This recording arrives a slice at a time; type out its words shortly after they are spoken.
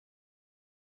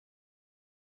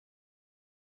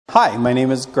Hi, my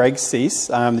name is Greg Cease.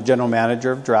 I'm the General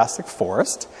Manager of Jurassic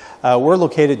Forest. We're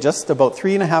located just about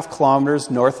 3.5 kilometers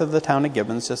north of the town of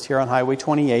Gibbons, just here on Highway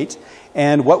 28.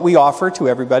 And what we offer to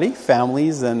everybody,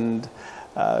 families and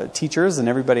teachers and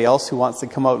everybody else who wants to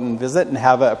come out and visit and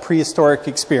have a prehistoric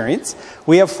experience.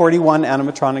 We have 41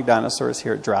 animatronic dinosaurs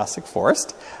here at Jurassic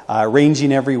Forest,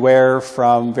 ranging everywhere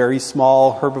from very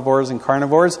small herbivores and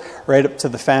carnivores right up to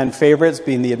the fan favorites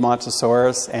being the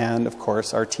Edmontosaurus and of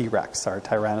course our T-Rex, our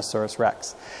Tyrannosaurus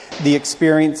Rex. The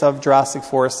experience of Jurassic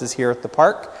Forest is here at the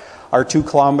park. Our 2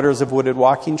 kilometers of wooded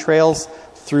walking trails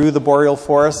through the boreal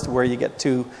forest, where you get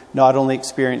to not only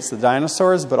experience the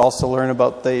dinosaurs but also learn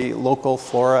about the local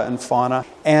flora and fauna,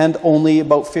 and only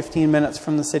about 15 minutes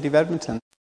from the city of Edmonton.